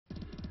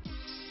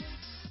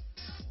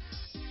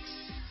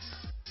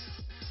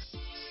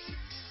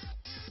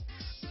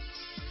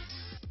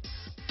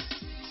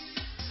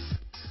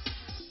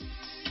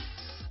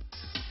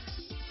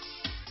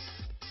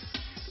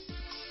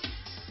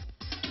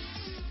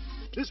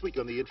This week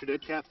on the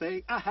Internet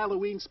Cafe, a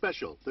Halloween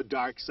special, The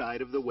Dark Side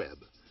of the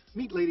Web.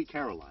 Meet Lady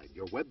Caroline,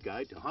 your web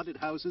guide to haunted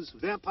houses,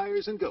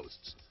 vampires, and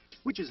ghosts.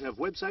 Witches have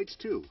websites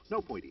too.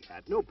 No pointy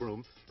hat, no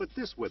broom, but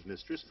this web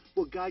mistress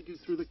will guide you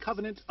through the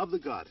covenant of the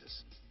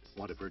goddess.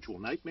 Want a virtual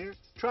nightmare?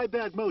 Try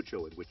Bad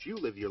Mojo, in which you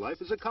live your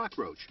life as a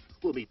cockroach.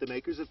 We'll meet the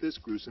makers of this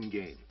gruesome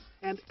game.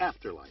 And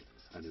Afterlife,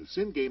 a new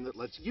sim game that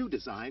lets you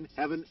design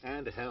heaven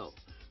and hell.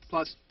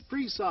 Plus,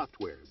 free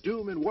software,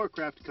 Doom and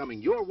Warcraft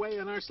coming your way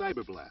on our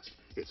Cyberblast.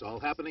 It's all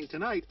happening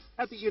tonight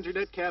at the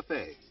Internet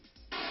Cafe.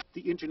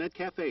 The Internet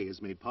Cafe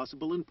is made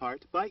possible in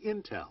part by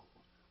Intel.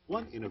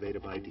 One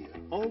innovative idea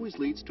always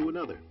leads to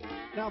another.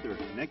 Now there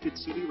are connected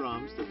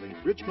CD-ROMs that link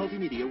rich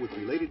multimedia with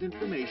related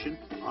information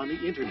on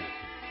the Internet.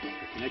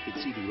 For connected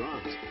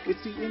CD-ROMs,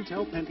 it's the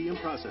Intel Pentium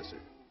processor.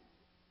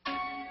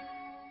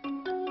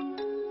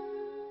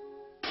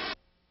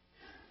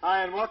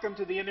 Hi, and welcome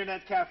to the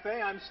Internet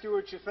Cafe. I'm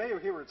Stuart Chaffee. We're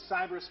here at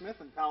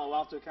Cybersmith in Palo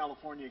Alto,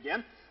 California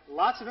again.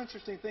 Lots of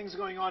interesting things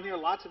going on here,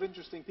 lots of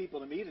interesting people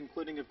to meet,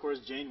 including, of course,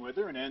 Jane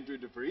Wither and Andrew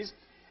DeVries.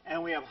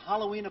 And we have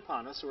Halloween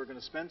upon us, so we're going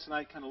to spend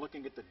tonight kind of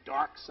looking at the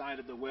dark side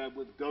of the web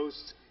with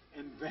ghosts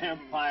and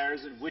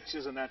vampires and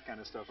witches and that kind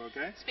of stuff,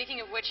 okay?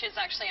 Speaking of witches,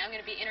 actually, I'm going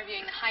to be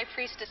interviewing the high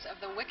priestess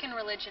of the Wiccan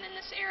religion in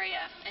this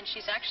area, and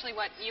she's actually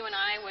what you and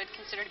I would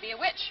consider to be a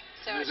witch.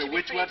 So there's a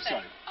witch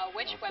website. A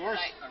witch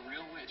website. A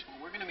real witch.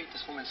 Well, we're going to meet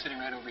this woman sitting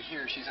right over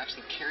here. She's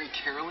actually Carrie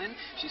Carolyn.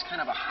 She's kind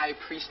of a high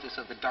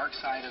priestess of the dark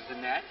side of the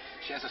net.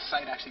 She has a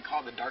site actually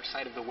called the Dark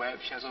Side of the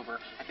Web. She has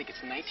over, I think it's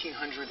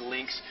 1,900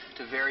 links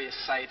to various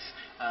sites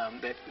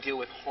that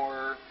deal with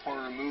horror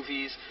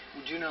movies.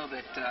 Would you know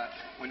that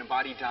when a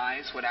body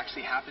dies, what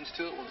actually happens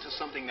to it? Well, this is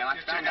something that I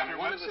found on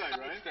one of the sites,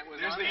 right? that was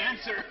There's the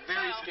answer.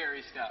 Very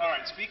scary stuff. All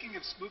right, speaking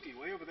of spooky,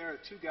 way over there are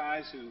two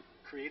guys who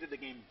created the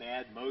game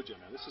Bad Mojo.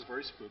 Now, this is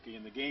very spooky.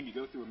 In the game, you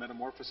go through a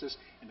metamorphosis,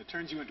 and it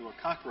turns you into a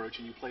cockroach,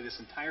 and you play this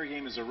entire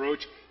game as a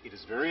roach. It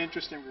is very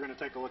interesting. We're going to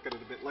take a look at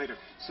it a bit later.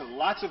 So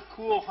lots of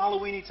cool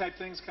Halloween-y type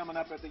things coming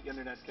up at the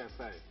Internet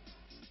Cafe.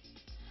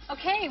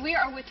 Okay, we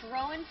are with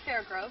Rowan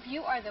Fairgrove.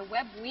 You are the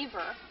web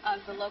weaver of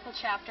the local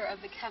chapter of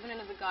the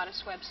Covenant of the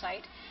Goddess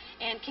website.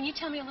 And can you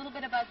tell me a little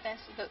bit about this,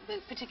 the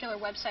particular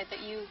website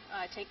that you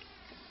take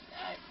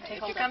If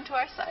hold you of? come to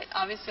our site,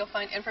 obviously you'll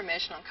find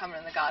information on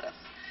Covenant of the Goddess.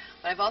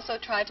 But I've also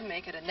tried to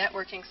make it a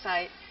networking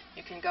site.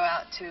 You can go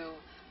out to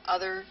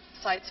other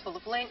sites full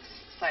of links,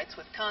 sites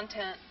with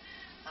content,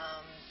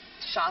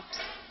 shops,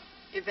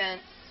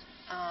 events.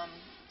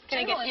 Can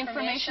I get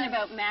information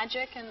about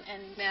magic and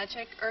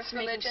magic, earth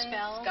making religions,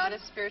 spells?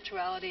 goddess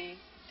spirituality,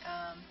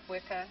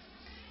 Wicca,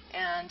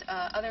 and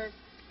other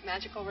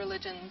magical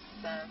religions,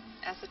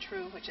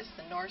 Asatru, which is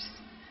the Norse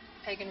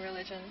pagan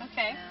religion.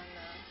 Okay. And,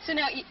 so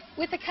now,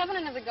 with the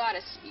Covenant of the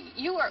Goddess,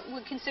 you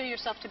would consider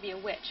yourself to be a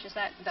witch. Is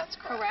that That's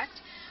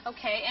correct?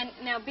 Okay. And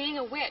now, being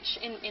a witch,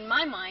 in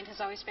my mind, has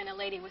always been a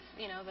lady with,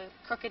 you know, the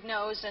crooked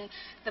nose and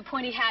the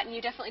pointy hat. And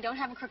you definitely don't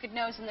have a crooked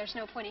nose, and there's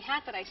no pointy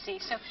hat that I see.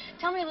 So,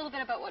 tell me a little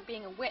bit about what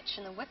being a witch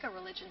in the Wicca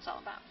religion is all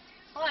about.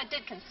 Well, I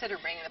did consider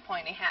bringing the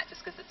pointy hat just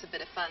because it's a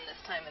bit of fun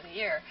this time of the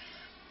year.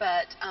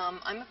 But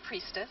I'm a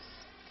priestess.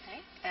 Okay.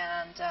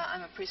 And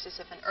I'm a priestess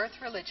of an earth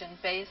religion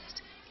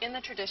based in the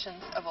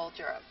traditions of old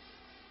Europe.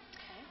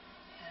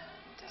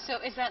 So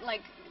is that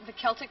like the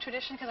Celtic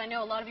tradition? Because I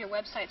know a lot of your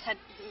websites had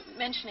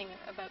mentioning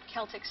about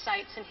Celtic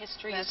sites and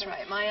histories. That's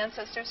right. My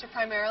ancestors are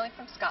primarily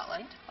from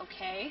Scotland.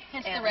 Okay,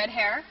 hence the red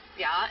hair.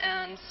 Yeah,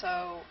 and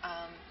so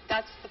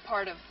that's the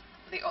part of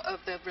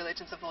the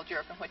religions of old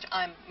Europe in which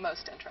I'm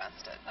most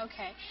interested.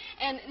 Okay,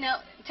 and now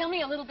tell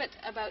me a little bit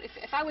about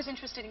if I was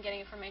interested in getting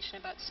information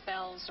about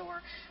spells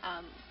or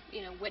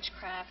you know,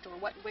 witchcraft, or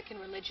what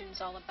Wiccan religion's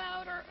all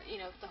about, or you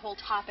know, the whole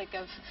topic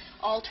of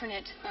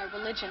alternate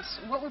religions.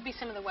 What would be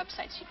some of the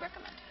websites you'd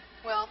recommend?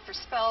 Well, for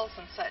spells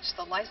and such,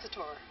 the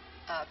Lysator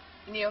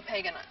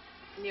Neo-Pagan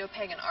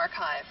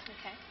Archive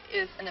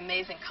is an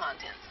amazing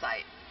content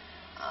site.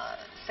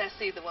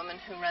 Ceci, the woman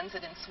who runs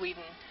it in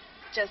Sweden,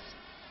 just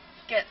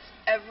gets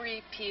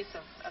every piece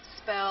of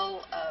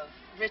spell, of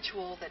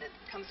ritual that it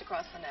comes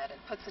across the net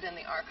and puts it in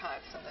the archive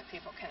so that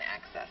people can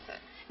access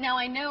it. Now,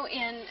 I know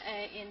in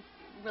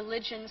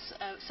religions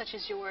such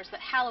as yours that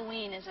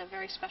Halloween is a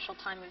very special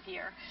time of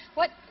year.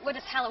 What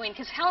is Halloween?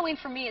 Because Halloween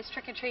for me is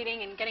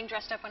trick-or-treating and getting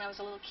dressed up when I was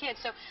a little kid.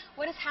 So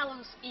what is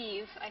Hallows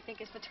Eve, I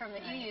think is the term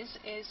that you use,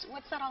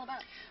 what's that all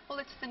about? Well,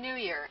 it's the new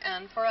year,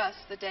 and for us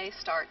the day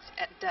starts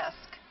at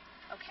dusk.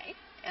 Okay.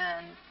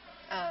 And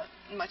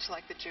much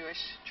like the Jewish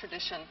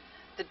tradition,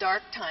 the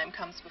dark time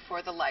comes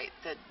before the light,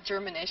 the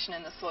germination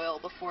in the soil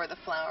before the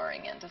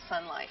flowering into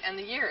sunlight, and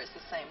the year is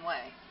the same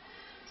way.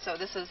 So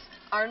this is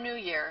our new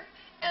year,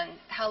 and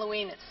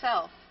Halloween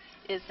itself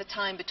is the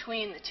time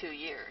between the 2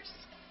 years.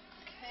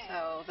 Okay.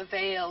 So the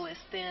veil is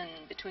thin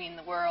between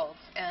the worlds,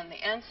 and the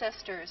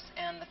ancestors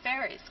and the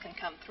fairies can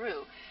come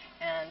through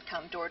and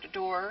come door to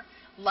door,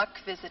 luck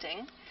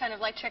visiting. Kind of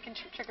like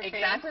trick-or-treating.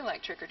 Exactly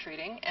like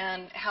trick-or-treating,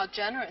 and how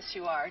generous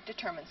you are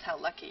determines how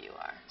lucky you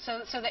are.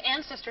 So the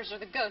ancestors are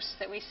the ghosts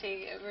that we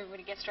see.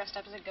 Everybody gets dressed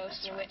up as a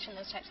ghost That's and a right. witch and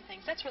those types of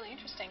things. That's really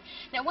interesting.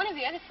 Now, one of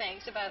the other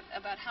things about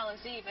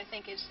Hallows Eve, I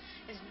think, is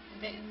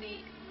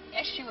the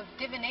issue of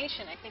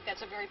divination. I think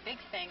that's a very big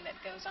thing that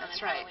goes on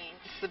That's in right. Halloween.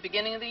 It's the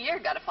beginning of the year.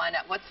 Got to find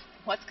out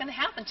what's going to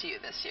happen to you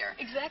this year.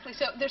 Exactly.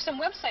 So there's some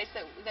websites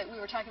that we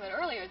were talking about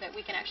earlier that we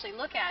can actually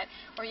look at,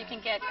 where you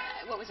can get,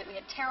 what was it? We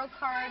had tarot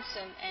cards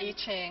and I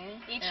Ching,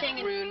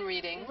 and rune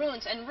reading.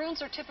 Runes, and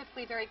runes are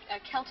typically very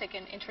Celtic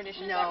in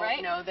tradition. No, is that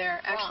right? no,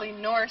 they're actually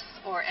Norse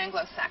or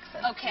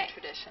Anglo-Saxon Okay. in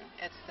tradition.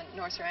 It's the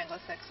Norse or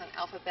Anglo-Saxon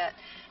alphabet.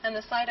 And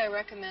the site I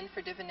recommend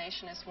for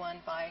divination is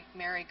one by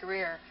Mary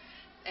Greer,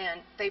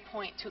 and they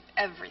point to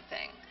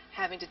everything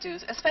having to do,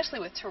 especially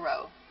with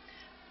tarot.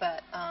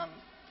 But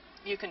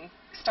you can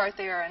start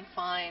there and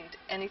find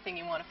anything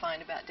you want to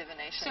find about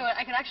divination. So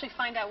I could actually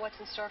find out what's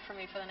in store for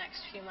me for the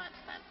next few months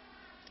then.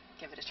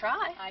 Give it a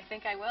try. I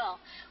think I will.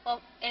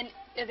 Well, and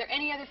are there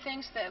any other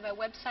things about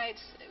websites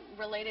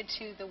related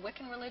to the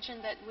Wiccan religion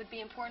that would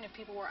be important if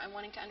people were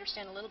wanting to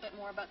understand a little bit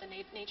more about the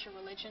nature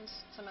religions,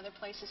 some other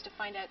places to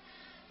find out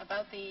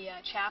about the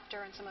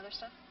chapter and some other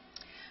stuff?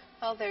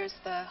 Well, there's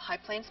the High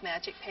Plains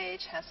Magic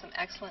page, has some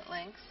excellent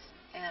links,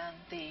 and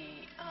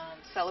the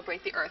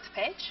Celebrate the Earth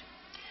page.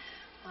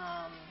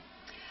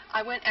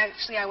 I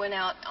went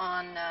out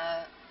on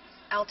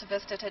Alta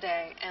Vista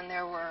today, and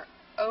there were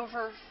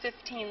over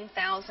 15,000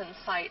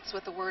 sites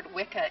with the word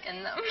Wicca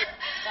in them.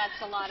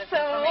 That's a lot of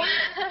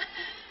information.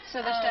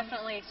 So there's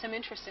definitely some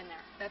interest in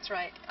there. That's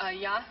right.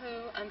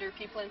 Yahoo, under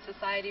People in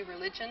Society,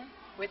 Religion,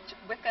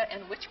 Wicca,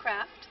 and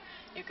Witchcraft,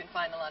 you can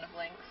find a lot of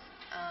links.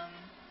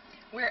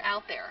 We're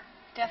out there.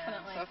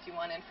 Definitely. So if you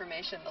want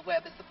information, the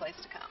web is the place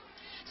to come.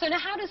 So now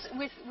how does,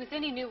 with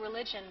any new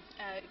religion,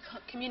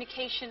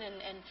 communication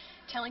and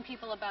telling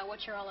people about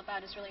what you're all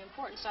about is really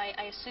important. So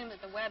I assume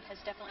that the web has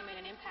definitely made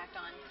an impact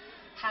on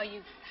how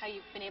you've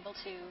been able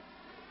to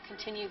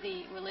continue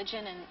the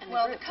religion and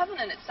well, the the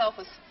Covenant itself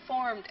was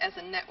formed as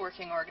a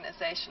networking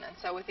organization, and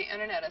so with the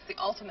Internet as the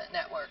ultimate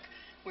network,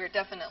 we're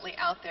definitely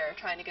out there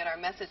trying to get our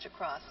message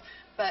across.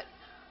 But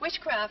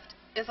witchcraft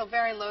is a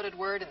very loaded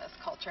word in this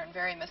culture and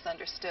very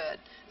misunderstood.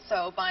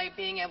 So by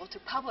being able to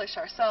publish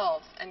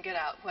ourselves and get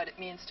out what it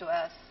means to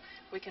us,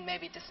 we can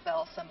maybe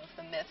dispel some of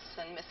the myths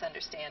and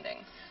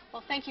misunderstandings.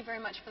 Well, thank you very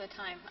much for the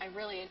time. I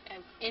really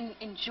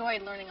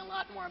enjoyed learning a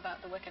lot more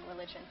about the Wiccan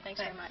religion.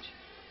 Thanks very much.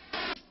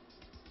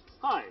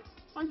 Hi,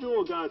 I'm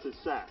Dual Gods of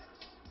Sax.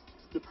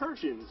 The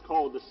Persians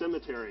called the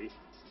cemetery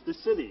the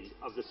City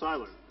of the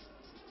Silent.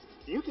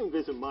 You can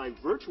visit my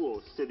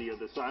virtual City of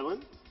the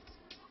Silent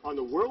on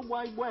the World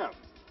Wide Web,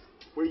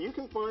 where you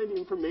can find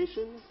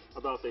information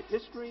about the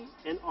history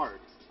and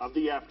art of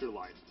the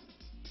afterlife.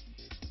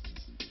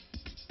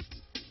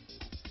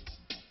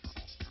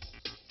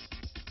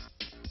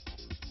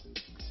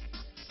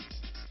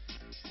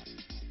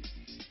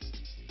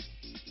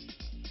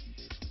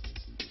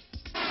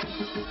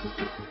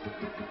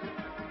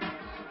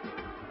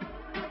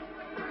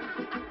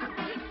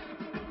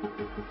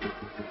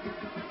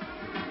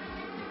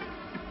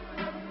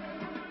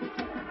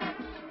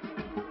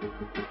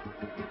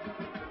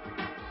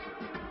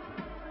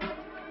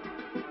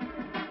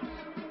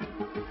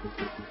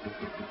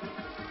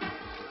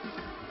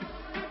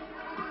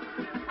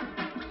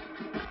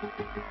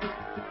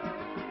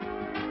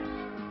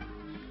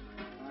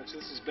 So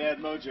this is Bad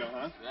Mojo,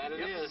 huh? That it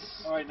is.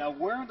 All right, now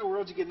where in the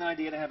world did you get an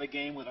idea to have a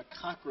game with a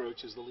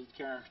cockroach as the lead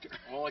character?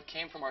 Well, it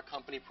came from our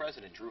company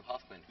president, Drew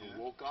Huffman, who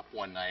woke up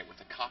one night with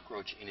a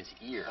cockroach in his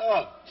ear.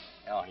 Oh.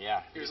 Oh,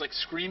 yeah. He was like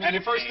screaming. And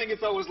the first thing he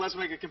thought was, let's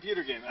make a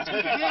computer game.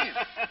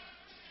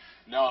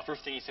 No, the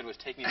first thing he said was,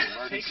 take me to the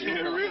emergency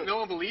Yeah, room. really? No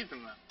one believed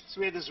him, though. So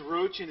he had this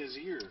roach in his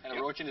ear. And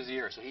a roach in his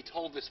ear. So he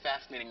told this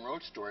fascinating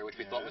roach story, which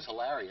we thought was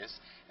hilarious.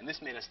 And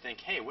this made us think,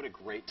 hey, what a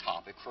great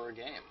topic for a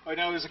game. All right,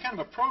 now there's a kind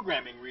of a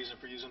programming reason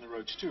for using the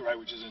roach too, right?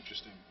 Which is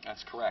interesting.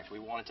 That's correct. We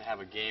wanted to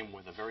have a game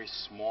with a very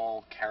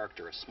small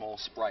character, a small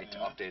sprite to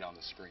update on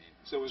the screen.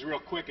 So it was real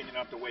quick, and you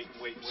don't have to wait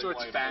and wait and wait. So it's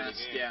while you play the fast,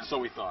 game. yeah. So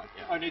we thought,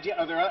 yeah.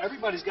 Are there,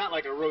 everybody's got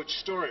like a roach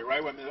story,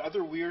 right? I mean,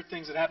 other weird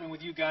things that happened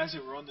with you guys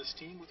who were on this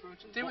team with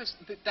roaches?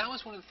 That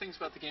was one of the things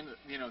about the game,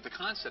 you know, the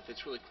concept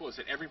that's really cool is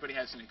that everybody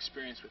has an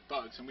experience with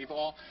bugs. And we've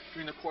all,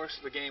 during the course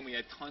of the game, we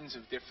had tons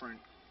of different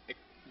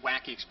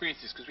wacky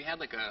experiences because we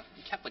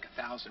kept like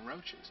 1,000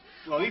 roaches.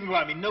 Well,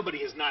 nobody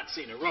has not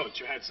seen a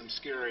roach or had some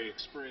scary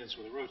experience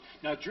with a roach.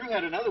 Now, Drew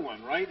had another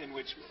one, right? In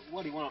which, he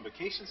went on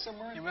vacation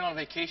somewhere? He went on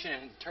vacation,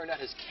 and it turned out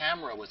his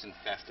camera was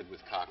infested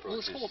with cockroaches. Well,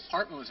 his whole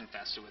apartment was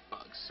infested with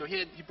bugs. So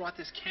he brought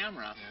this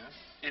camera,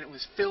 and it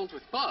was filled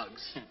with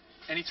bugs.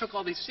 And he took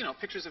all these,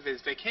 pictures of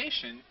his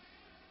vacation.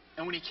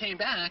 And when he came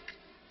back,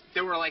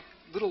 there were like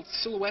little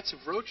silhouettes of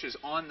roaches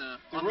on the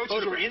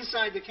roaches were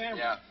inside the camera.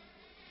 Yeah.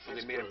 So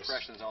That's they made gross.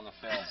 impressions on the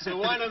film. So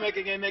why not make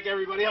a game, make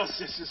everybody else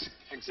just as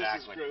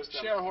Exactly. grossed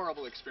out? Share a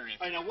horrible experience.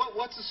 All right, now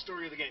what's the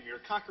story of the game? You're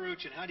a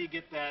cockroach, and how do you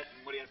get that,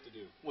 and what do you have to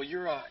do? Well,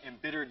 you're an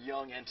embittered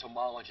young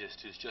entomologist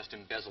who's just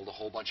embezzled a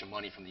whole bunch of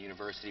money from the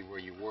university where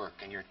you work,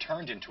 and you're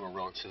turned into a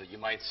roach so that you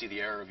might see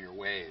the error of your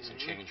ways and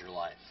change your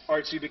life. All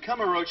right, so you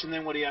become a roach, and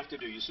then what do you have to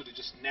do? You sort of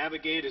just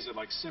navigate? Is it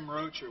like Sim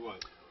Roach or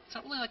what? It's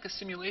not really like a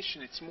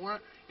simulation. It's more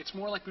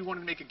like we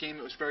wanted to make a game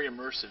that was very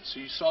immersive. So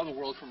you saw the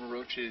world from a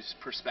roach's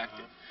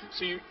perspective.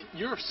 So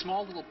you're a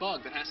small little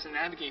bug that has to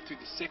navigate through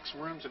the 6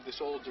 rooms of this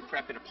old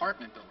decrepit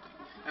apartment building.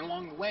 And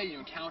along the way, you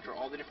encounter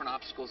all the different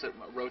obstacles that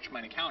a roach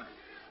might encounter.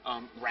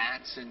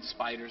 Rats and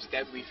spiders,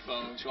 deadly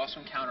foes. You also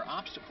encounter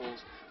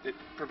obstacles that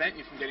prevent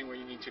you from getting where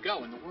you need to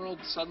go. And the world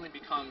suddenly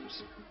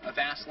becomes a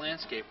vast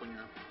landscape when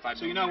you're 5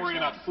 So you're not worrying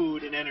millimeters about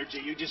food and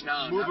energy. You just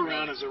No, move not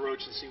around really. as a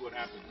roach and see what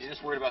happens. You're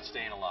just worried about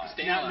staying alive.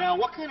 Now,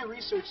 what kind of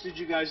research did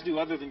you guys do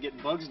other than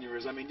getting bugs in your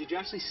ears? I mean, did you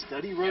actually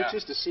study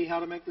roaches to see how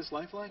to make this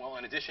lifelike? Well,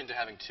 in addition to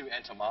having 2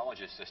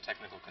 entomologists as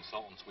technical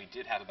consultants, we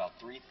did have about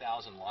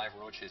 3,000 live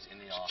roaches in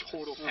the office.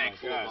 Total Oh tank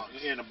my full of God.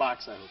 bugs. In a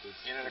box, I hope it's.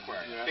 In an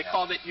aquarium. Yeah. They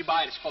called it, you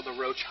buy it, it's called the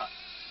Roach Hut.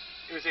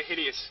 It was a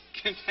hideous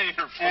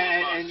container full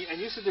of bugs. And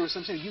you said there was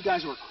something, you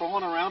guys were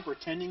crawling around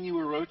pretending you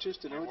were roaches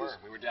to know We this? were.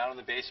 We were down in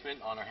the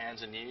basement on our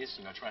hands and knees,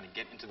 trying to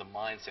get into the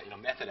mindset,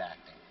 method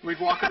acting. We'd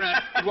walk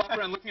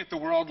around looking at the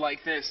world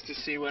like this to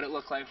see what it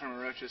looked like from a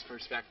roach's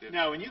perspective.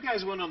 Now, when you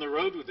guys went on the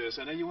road with this,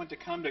 I know you went to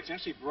Comdex. You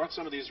actually brought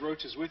some of these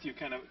roaches with you,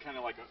 kind of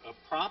like a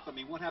prop. I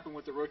mean, what happened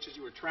with the roaches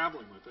you were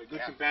traveling with? Are they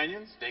good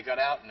companions? They got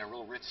out in a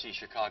real ritzy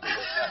Chicago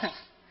hotel.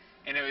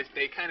 And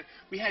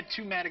we had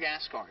 2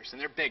 Madagascars,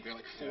 and they're big. They're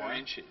like 4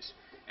 inches.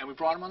 And we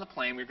brought them on the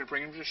plane. We were going to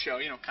bring them to the show,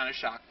 kind of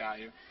shock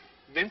value.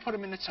 Then put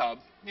them in the tub,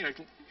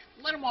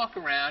 let them walk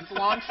around.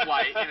 Long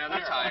flight,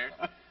 they're tired.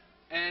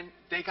 And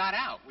they got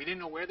out. We didn't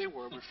know where they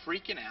were. We're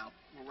freaking out.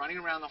 We're running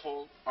around our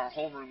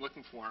whole room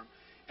looking for them.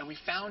 And we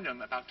found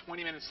them about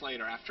 20 minutes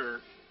later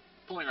after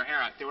pulling our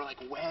hair out. They were like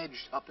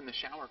wedged up in the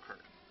shower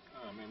curtain.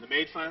 Oh, man. The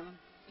maid found them?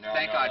 No,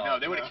 Thank God, no.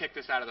 They would no. have kicked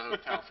us out of the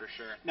hotel for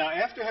sure. Now,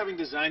 after having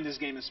designed this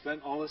game and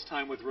spent all this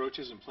time with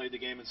roaches and played the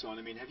game and so on,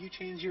 I mean, have you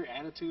changed your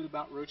attitude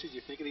about roaches?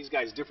 You think of these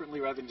guys differently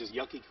rather than just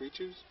yucky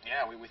creatures?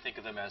 Yeah, we think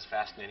of them as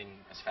fascinating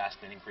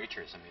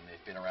creatures. I mean,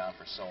 they've been around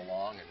for so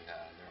long, and they're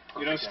perfect.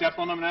 You don't step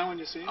on them now when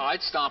you see them? Oh,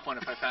 I'd stomp one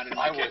if I found it in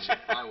my kitchen.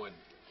 I would.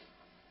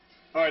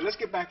 All right, let's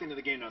get back into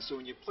the game now. So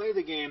when you play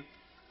the game,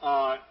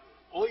 all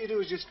you do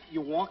is just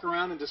you walk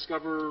around and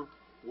discover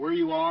where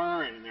you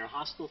are, and there are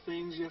hostile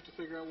things you have to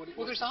figure out what it is.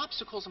 Well, there's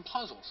obstacles and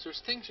puzzles.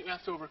 There's things you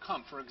have to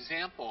overcome. For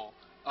example,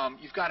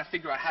 you've got to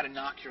figure out how to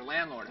knock your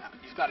landlord out.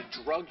 You've got to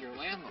drug your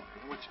landlord,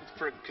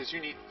 because you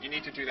need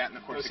to do that in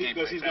the course of the game.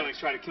 Because he's going to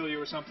try to kill you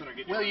or something, or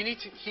get you. Well, you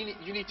need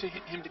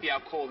him to be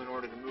out cold in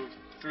order to move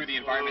through the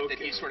environment that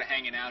he's sort of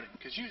hanging out in.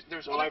 Because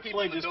there's Well, other I've people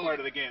in played the this building. part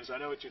of the game, so I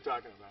know what you're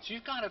talking about. So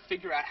you've got to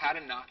figure out how to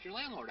knock your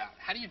landlord out.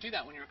 How do you do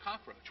that when you're a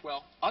cockroach?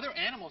 Well, other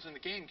animals in the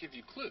game give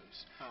you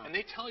clues, and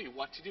they tell you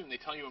what to do, and they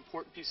tell you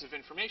important pieces of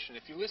information.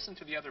 If you listen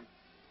to the other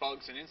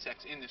bugs and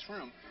insects in this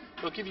room,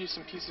 they'll give you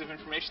some pieces of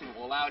information that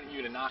will allow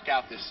you to knock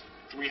out this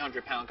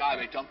 300-pound guy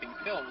by dumping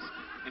pills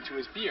into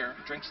his beer,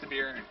 drinks the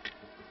beer, and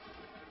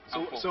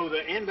So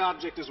the end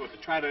object is what?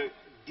 To try to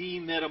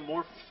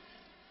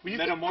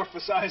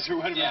metamorphosize or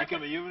whatever,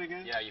 become a human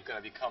again? Yeah, you've got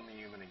to become a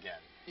human again.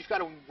 You've got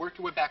to work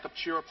your way back up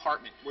to your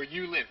apartment where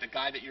you live. The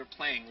guy that you're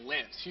playing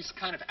lives. He's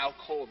kind of out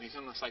cold. He's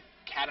in this like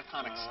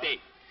catatonic state.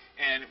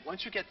 And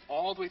once you get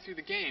all the way through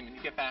the game and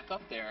you get back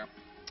up there,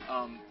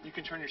 you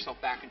can turn yourself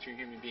back into a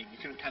human being. You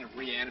can kind of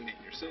reanimate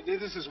yourself. So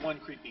this is one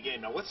creepy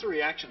game. Now, what's the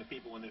reaction of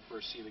people when they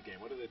first see the game?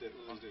 What do they do?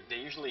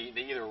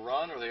 They either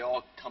run or they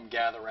all come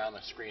gather around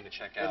the screen to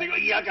check out. They go,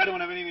 yuck, I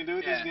don't have anything to do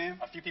with this game?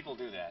 A few people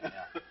do that,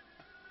 yeah.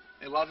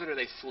 They love it or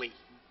they flee.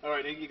 All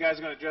right, you guys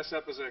are going to dress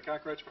up as a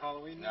cockroach for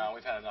Halloween? No,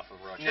 we've had enough of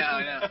roaches. No.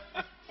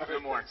 No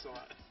more. Thanks a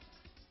lot.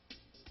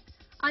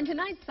 On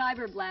tonight's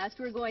Cyber Blast,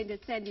 we're going to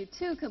send you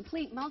 2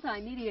 complete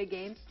multimedia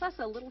games, plus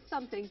a little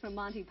something from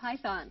Monty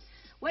Python.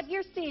 What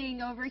you're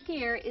seeing over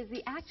here is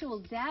the actual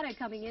data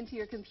coming into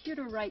your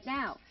computer right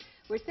now.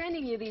 We're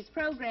sending you these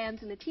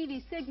programs and the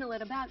TV signal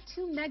at about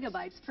 2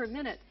 megabytes per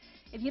minute.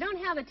 If you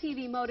don't have a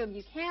TV modem,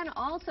 you can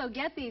also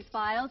get these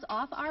files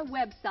off our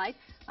website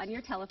on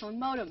your telephone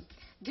modem.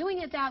 Doing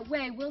it that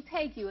way will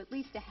take you at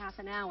least a half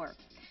an hour.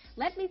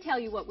 Let me tell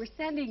you what we're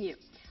sending you.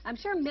 I'm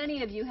sure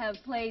many of you have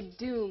played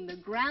Doom, the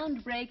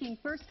groundbreaking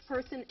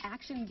first-person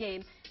action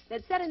game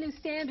that set a new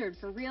standard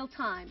for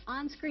real-time,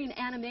 on-screen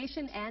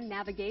animation and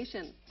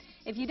navigation.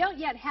 If you don't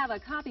yet have a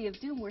copy of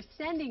Doom, we're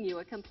sending you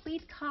a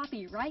complete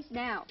copy right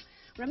now.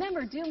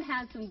 Remember, Doom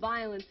has some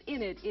violence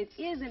in it. It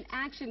is an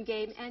action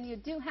game, and you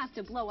do have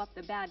to blow up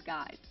the bad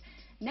guys.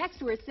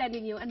 Next, we're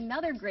sending you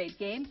another great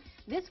game.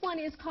 This one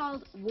is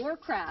called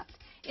Warcraft.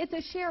 It's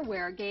a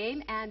shareware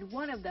game and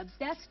one of the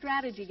best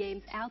strategy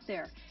games out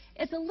there.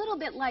 It's a little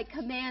bit like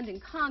Command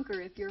and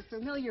Conquer if you're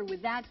familiar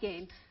with that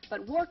game,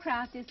 but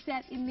Warcraft is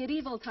set in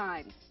medieval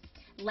times.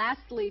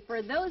 Lastly,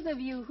 for those of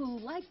you who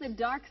like the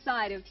dark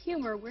side of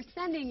humor, we're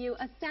sending you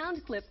a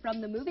sound clip from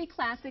the movie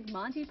classic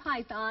Monty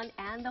Python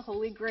and the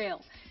Holy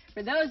Grail.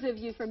 For those of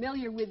you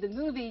familiar with the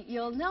movie,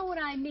 you'll know what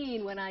I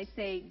mean when I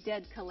say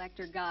dead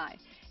collector guy.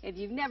 If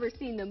you've never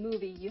seen the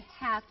movie, you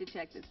have to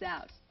check this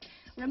out.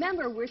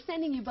 Remember, we're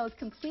sending you both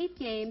complete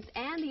games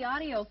and the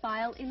audio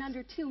file in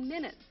under 2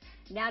 minutes.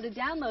 Now, to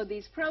download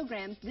these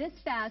programs this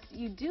fast,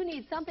 you do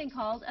need something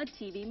called a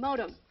TV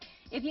modem.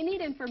 If you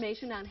need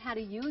information on how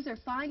to use or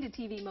find a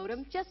TV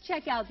modem, just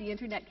check out the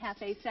Internet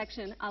Cafe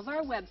section of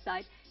our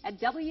website at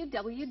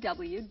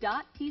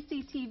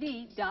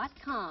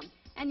www.pctv.com,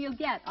 and you'll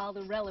get all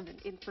the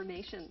relevant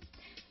information.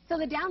 So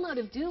the download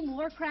of Doom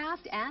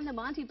Warcraft and the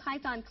Monty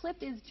Python clip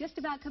is just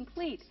about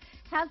complete.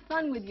 Have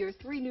fun with your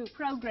 3 new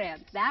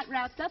programs. That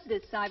wraps up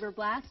this Cyber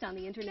Blast on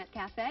the Internet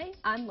Cafe.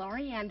 I'm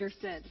Laurie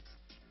Anderson.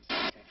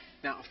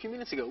 Now, a few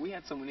minutes ago, we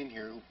had someone in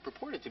here who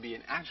purported to be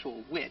an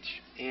actual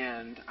witch,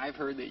 and I've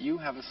heard that you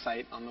have a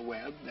site on the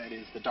web that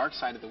is the dark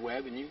side of the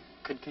web, and you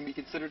can be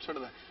considered sort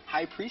of the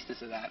high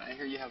priestess of that. I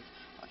hear you have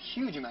a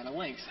huge amount of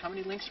links. How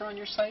many links are on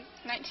your site?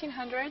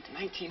 1900.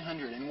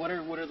 1900. And what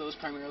are those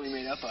primarily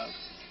made up of?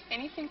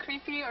 Anything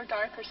creepy or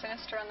dark or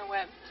sinister on the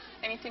web.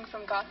 Anything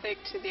from gothic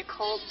to the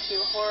occult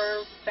to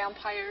horror,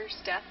 vampires,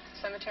 death,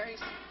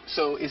 cemeteries.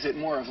 So is it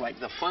more of like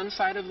the fun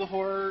side of the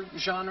horror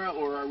genre,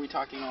 or are we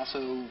talking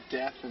also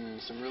death and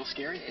some real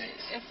scary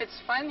things? If it's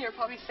fun, you're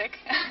probably sick.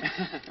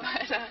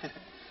 But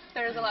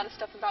there's a lot of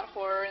stuff about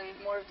horror and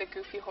more of the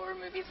goofy horror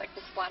movies like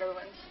the splatter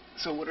ones.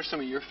 So what are some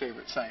of your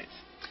favorite sites?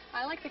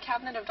 I like the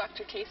Cabinet of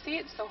Dr. Casey.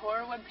 It's the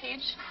horror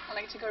webpage. I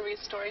like to go read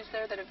stories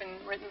there that have been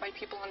written by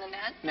people on the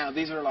net. Now,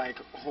 these are like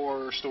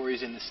horror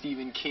stories in the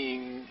Stephen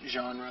King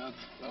genre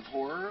of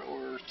horror,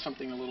 or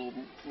something a little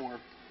more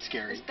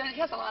scary? It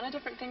has a lot of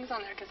different things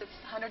on there because it's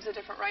hundreds of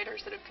different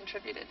writers that have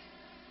contributed.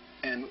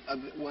 And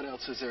what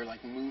else is there,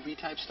 like movie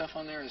type stuff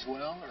on there as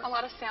well? Or? A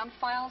lot of sound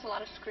files, a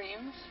lot of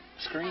screams.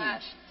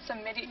 Screams?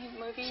 Some MIDI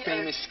movie.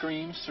 Famous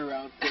screams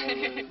throughout the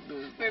movie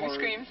horror.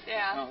 screams,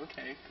 yeah. Oh,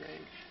 okay,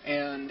 great.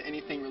 And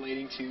anything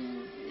relating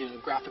to,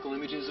 graphical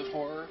images of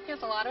horror? He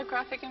has a lot of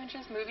graphic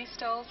images, movie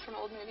stills from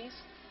old movies.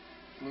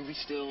 Movie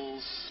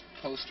stills,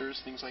 posters,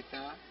 things like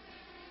that?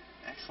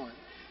 Excellent.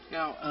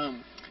 Now,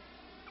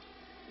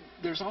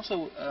 there's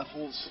also a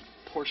whole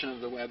portion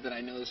of the web that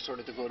I know is sort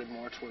of devoted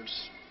more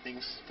towards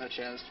things such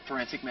as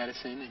forensic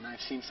medicine, and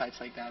I've seen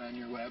sites like that on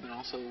your web, and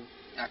also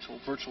actual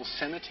virtual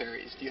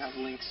cemeteries. Do you have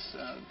links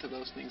to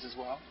those things as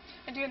well?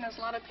 I do, and there's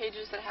a lot of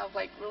pages that have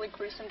like really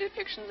gruesome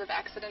depictions of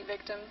accident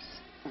victims.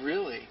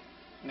 Really?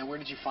 Now, where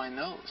did you find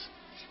those?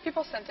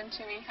 People sent them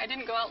to me. I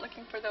didn't go out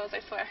looking for those, I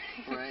swear.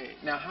 Right.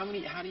 Now, how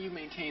do you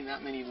maintain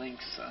that many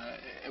links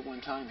at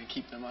one time and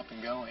keep them up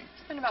and going? I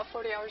spend about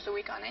 40 hours a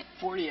week on it.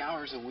 40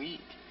 hours a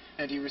week?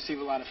 Now, do you receive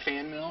a lot of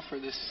fan mail for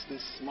this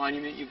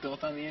monument you've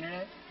built on the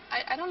internet?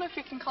 I don't know if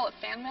you can call it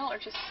fan mail or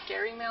just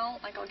scary mail.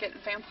 Like, I'll get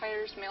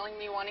vampires mailing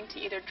me wanting to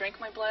either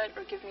drink my blood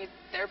or give me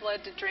their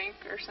blood to drink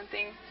or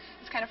something.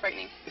 It's kind of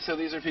frightening. So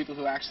these are people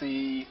who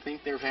actually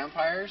think they're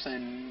vampires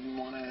and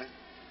want to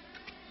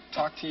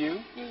talk to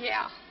you?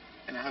 Yeah.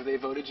 And have they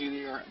voted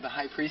you the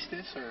high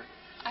priestess, or?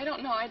 I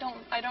don't know. I don't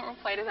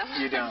reply to them.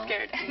 You don't? I'm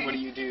scared. What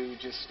do?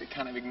 Just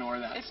kind of ignore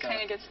that It stuff?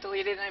 kind of gets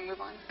deleted and I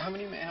move on. How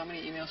many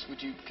emails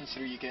would you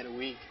consider you get a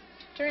week?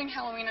 During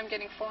Halloween, I'm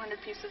getting 400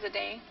 pieces a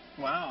day.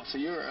 Wow, so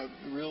you're a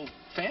real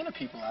fan of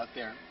people out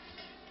there.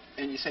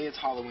 And you say it's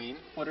Halloween.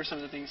 What are some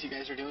of the things you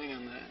guys are doing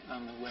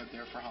on the web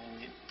there for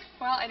Halloween?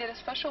 Well, I did a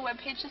special web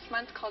page this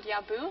month called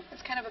Yahoo.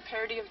 It's kind of a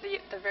parody of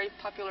the very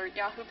popular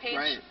Yahoo page.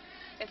 Right.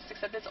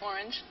 Except it's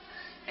orange.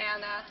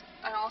 And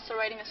I'm also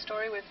writing a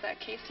story with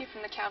Casey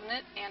from the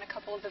Cabinet and a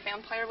couple of the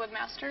vampire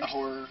webmasters.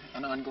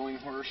 An ongoing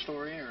horror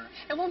story, or?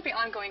 It won't be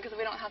ongoing because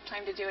we don't have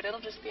time to do it. It'll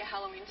just be a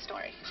Halloween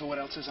story. So what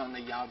else is on the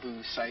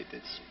Yahoo site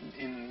that's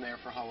in there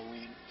for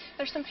Halloween?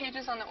 There's some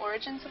pages on the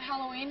origins of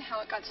Halloween,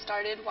 how it got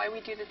started, why we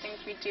do the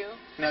things we do.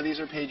 Now these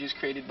are pages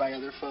created by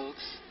other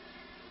folks?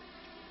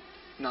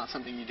 Not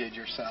something you did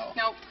yourself?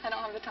 Nope, I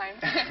don't have the time.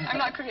 I'm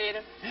not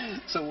creative.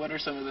 So what are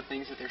some of the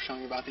things that they're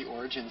showing about the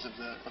origins of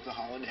the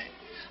holiday?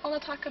 Well, they'll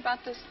talk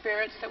about the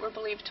spirits that were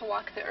believed to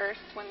walk the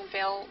earth when the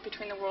veil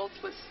between the worlds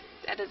was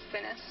at its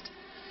thinnest.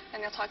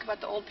 And they'll talk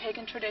about the old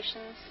pagan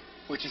traditions.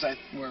 Which is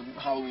where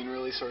Halloween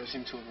really sort of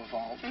seemed to have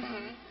evolved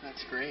from.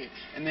 That's great.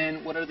 And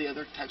then what are the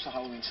other types of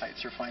Halloween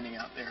sites you're finding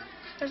out there?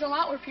 There's a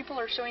lot where people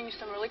are showing you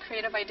some really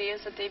creative ideas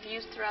that they've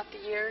used throughout the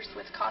years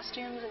with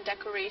costumes and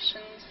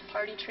decorations,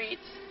 party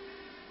treats.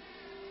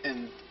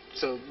 And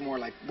so more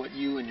like what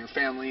you and your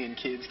family and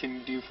kids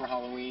can do for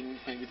Halloween,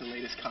 maybe the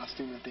latest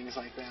costume and things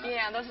like that?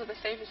 Yeah, those are the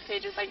safest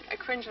pages. I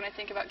cringe when I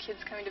think about kids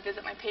coming to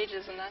visit my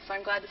pages, and so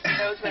I'm glad to see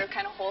those that are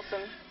kind of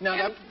wholesome.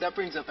 Now, that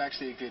brings up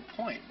actually a good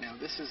point. Now,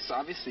 this is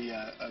obviously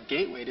a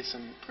gateway to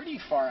some pretty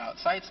far-out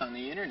sites on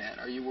the Internet.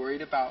 Are you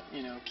worried about,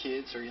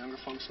 kids or younger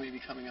folks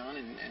maybe coming on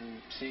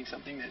and seeing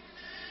something that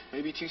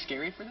may be too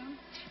scary for them?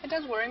 It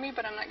does worry me,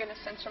 but I'm not going to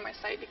censor my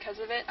site because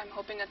of it. I'm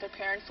hoping that their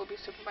parents will be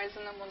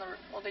supervising them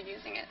while they're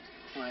using it.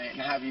 Right.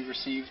 And have you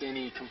received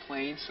any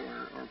complaints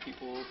or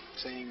people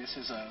saying this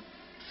is a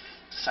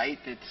site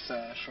that's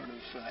sort of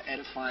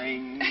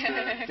edifying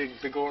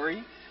the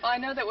gory? Well, I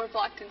know that we're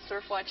blocked in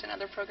Surfwatch and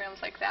other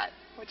programs like that,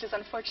 which is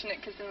unfortunate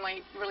because in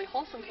my really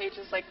wholesome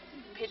pages, like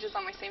pages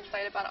on my same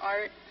site about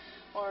art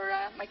or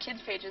my kids'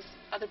 pages,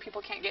 other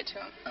people can't get to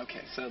them. Okay,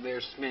 so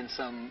there's been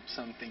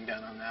something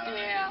done on that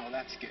already. Yeah. Well,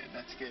 that's good.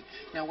 That's good.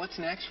 Now, what's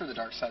next for the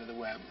dark side of the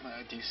web?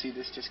 Do you see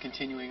this just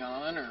continuing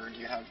on, or do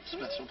you have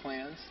special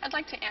plans? I'd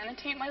like to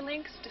annotate my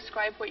links,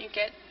 describe what you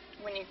get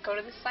when you go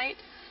to the site.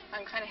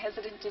 I'm kind of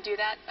hesitant to do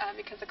that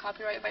because of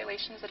copyright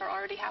violations that are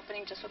already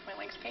happening just with my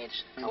links page.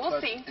 And But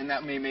we'll see. And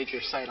that may make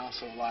your site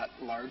also a lot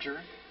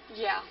larger.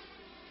 Yeah.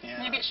 Yeah.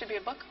 Maybe it should be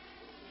a book.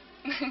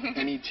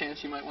 Any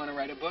chance you might want to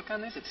write a book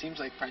on this? It seems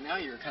like right now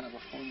you're kind of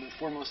the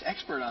foremost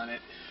expert on it.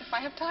 If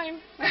I have time.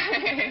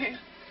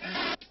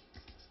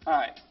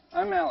 Hi,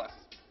 I'm Alice,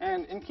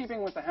 and in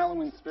keeping with the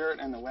Halloween spirit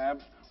and the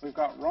web, we've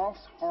got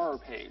Rolf's Horror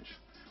Page,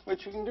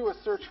 which you can do a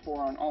search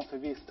for on Alta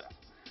Vista.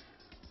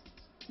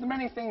 The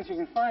many things you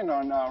can find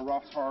on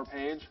Rolf's Horror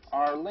Page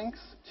are links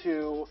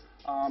to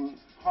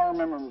horror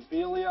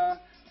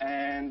memorabilia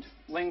and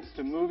links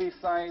to movie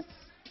sites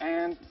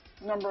and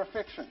a number of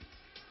fiction.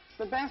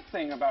 The best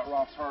thing about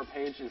Rolf's Horror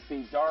Page is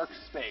the dark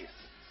space,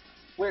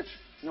 which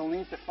you'll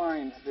need to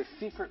find the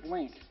secret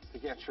link to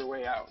get your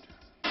way out.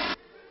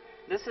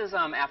 This is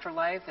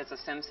Afterlife. It's a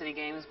SimCity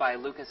games by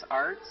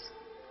LucasArts.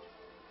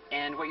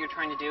 And what you're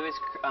trying to do is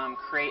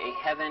create a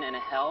heaven and a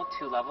hell,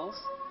 2 levels.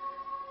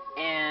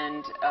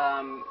 And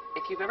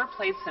if you've ever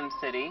played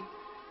SimCity,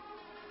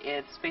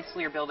 it's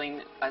basically you're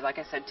building, like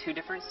I said, 2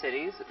 different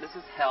cities. This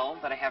is hell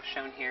that I have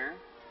shown here.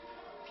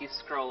 If you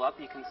scroll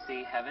up, you can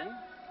see heaven.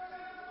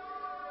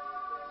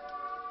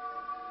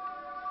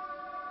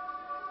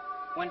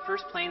 When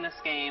first playing this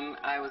game,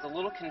 I was a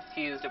little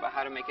confused about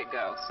how to make it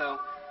go. So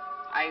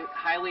I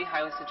highly,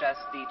 highly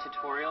suggest the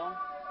tutorial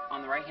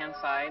on the right-hand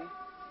side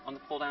on the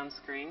pull-down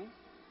screen.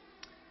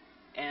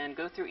 And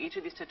go through each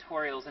of these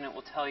tutorials and it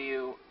will tell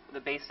you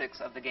the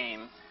basics of the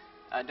game.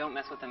 Don't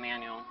mess with the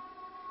manual.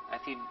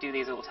 If you do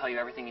these, it will tell you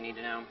everything you need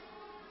to know.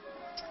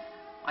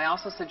 I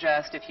also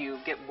suggest, if you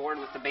get bored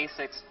with the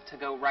basics, to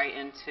go right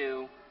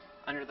into,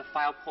 under the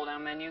File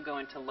pull-down menu, go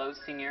into Load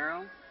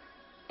Scenario.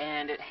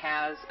 And it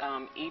has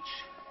I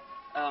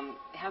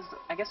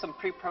guess, some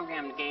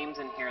pre-programmed games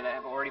in here that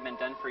have already been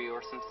done for you,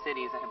 or some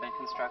cities that have been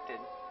constructed.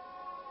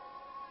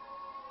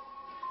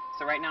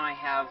 So right now I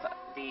have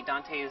the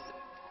Dante's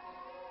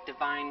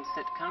Divine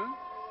Sitcom,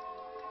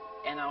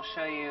 and I'll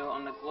show you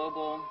on the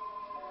global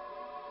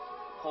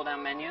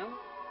pull-down menu.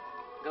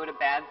 Go to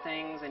Bad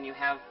Things, and you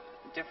have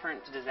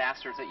different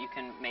disasters that you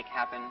can make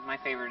happen. My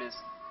favorite is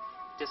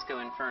Disco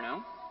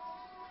Inferno.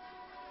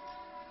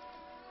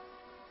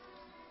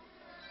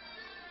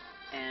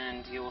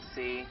 And you will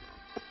see,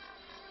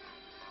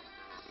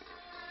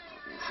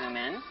 zoom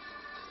in.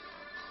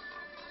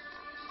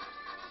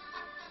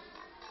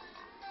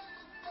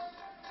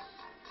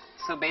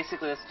 So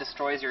basically this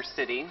destroys your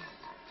city,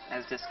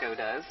 as Disco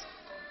does.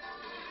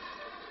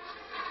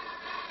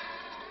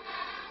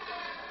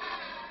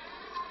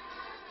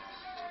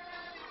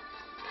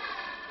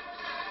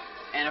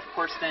 And of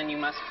course then you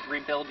must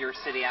rebuild your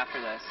city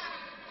after this.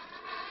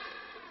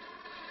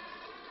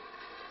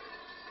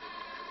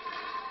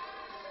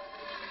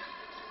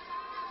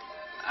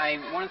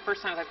 One of the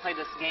first times I played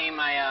this game,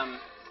 I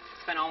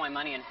spent all my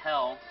money in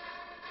hell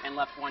and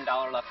left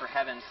 $1 left for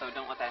heaven, so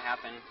don't let that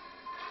happen.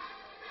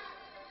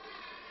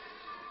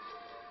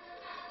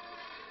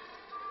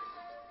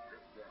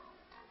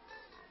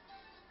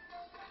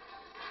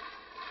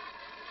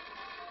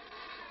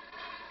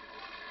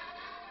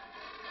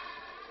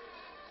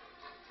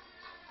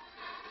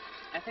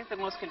 I think the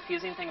most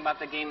confusing thing about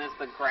the game is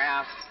the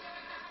graphs,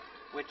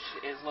 which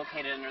is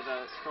located under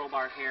the scroll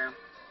bar here.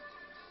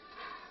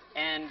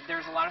 And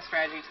there's a lot of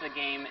strategy to the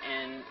game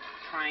in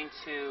trying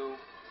to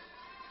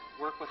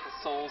work with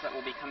the souls that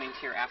will be coming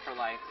to your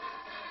afterlife,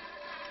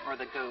 or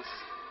the ghosts.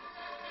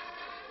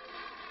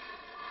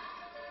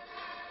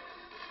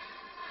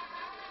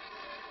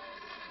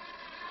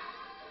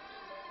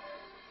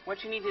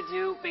 What you need to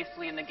do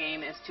basically in the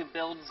game is to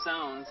build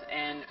zones,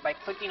 and by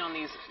clicking on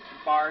these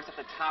bars at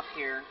the top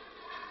here,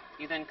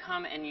 you then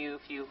come and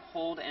if you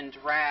hold and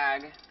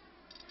drag,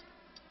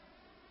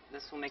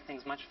 this will make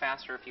things much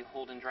faster if you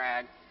hold and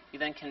drag. You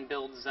then can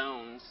build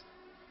zones,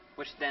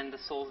 which then the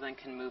souls then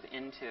can move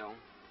into.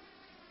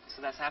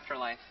 So that's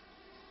Afterlife.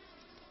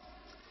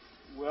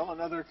 Well,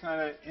 another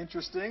kind of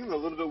interesting, a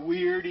little bit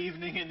weird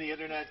evening in the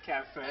Internet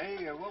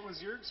Cafe. What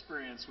was your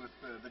experience with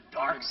the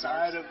dark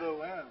side of the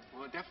web?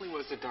 Well, it definitely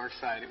was the dark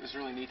side. It was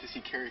really neat to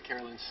see Carrie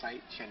Carolyn's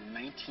site. She had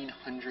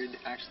 1,900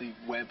 actually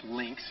web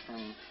links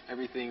from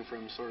everything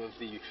from sort of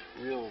the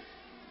real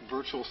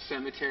virtual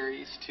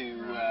cemeteries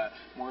to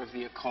more of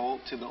the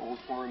occult, to the old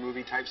horror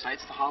movie type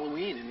sites, to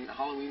Halloween. And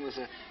Halloween was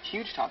a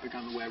huge topic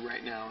on the web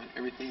right now. And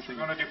everything from...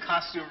 We're going to do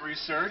costume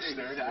research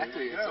there.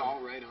 Exactly. It's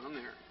all right on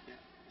there.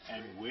 Yeah.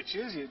 And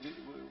witches?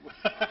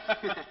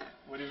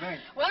 What do you think?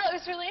 Well, it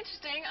was really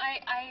interesting.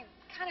 I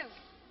kind of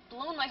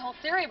blown my whole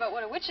theory about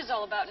what a witch is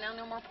all about now.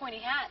 No more pointy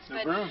hats.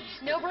 No brooms.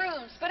 No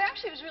brooms. But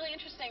actually, it was really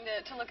interesting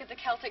to look at the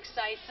Celtic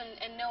sites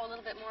and know a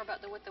little bit more about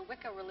what the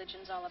Wicca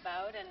religion's all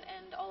about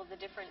and all of the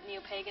different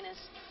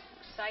neo-paganist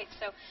sites.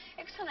 So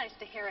it was so nice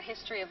to hear a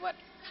history of what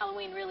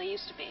Halloween really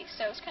used to be.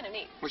 So it was kind of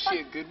neat. Was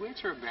she a good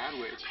witch or a bad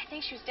witch? I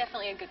think she was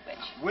definitely a good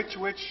witch. Which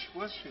witch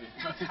was she?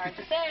 It's hard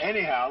to say.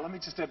 Anyhow, let me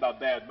just say about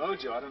Bad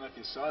Mojo. I don't know if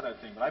you saw that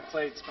thing, but I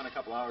spent a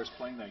couple hours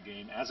playing that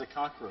game as a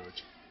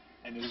cockroach.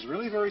 And it is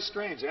really very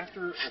strange.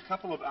 After a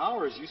couple of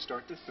hours, you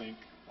start to think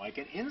like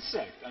an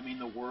insect. I mean,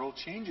 the world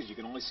changes. You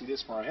can only see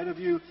this far ahead of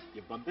you.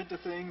 You bump into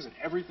things, and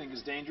everything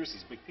is dangerous.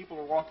 These big people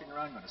are walking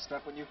around, going to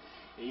step on you.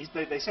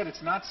 They said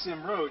it's not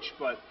Sim Roach,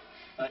 but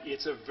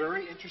it's a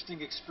very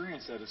interesting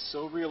experience that is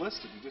so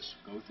realistic. You just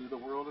go through the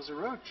world as a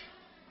roach.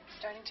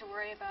 Starting to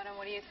worry about him.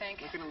 What do you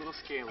think? Looking a little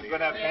scaly. I'm going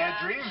to have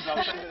bad dreams,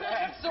 I'll tell you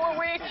that. So are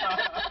we.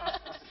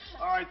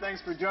 All right,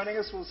 thanks for joining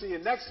us. We'll see you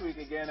next week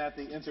again at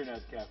the Internet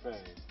Cafe.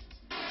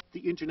 The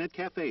Internet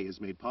Cafe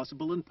is made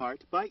possible in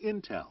part by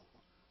Intel.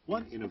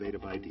 One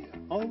innovative idea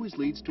always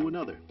leads to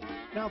another.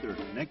 Now there are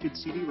connected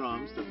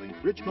CD-ROMs that link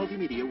rich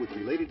multimedia with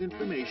related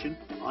information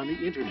on the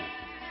Internet.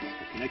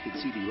 For connected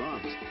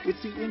CD-ROMs,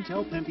 it's the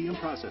Intel Pentium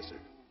processor.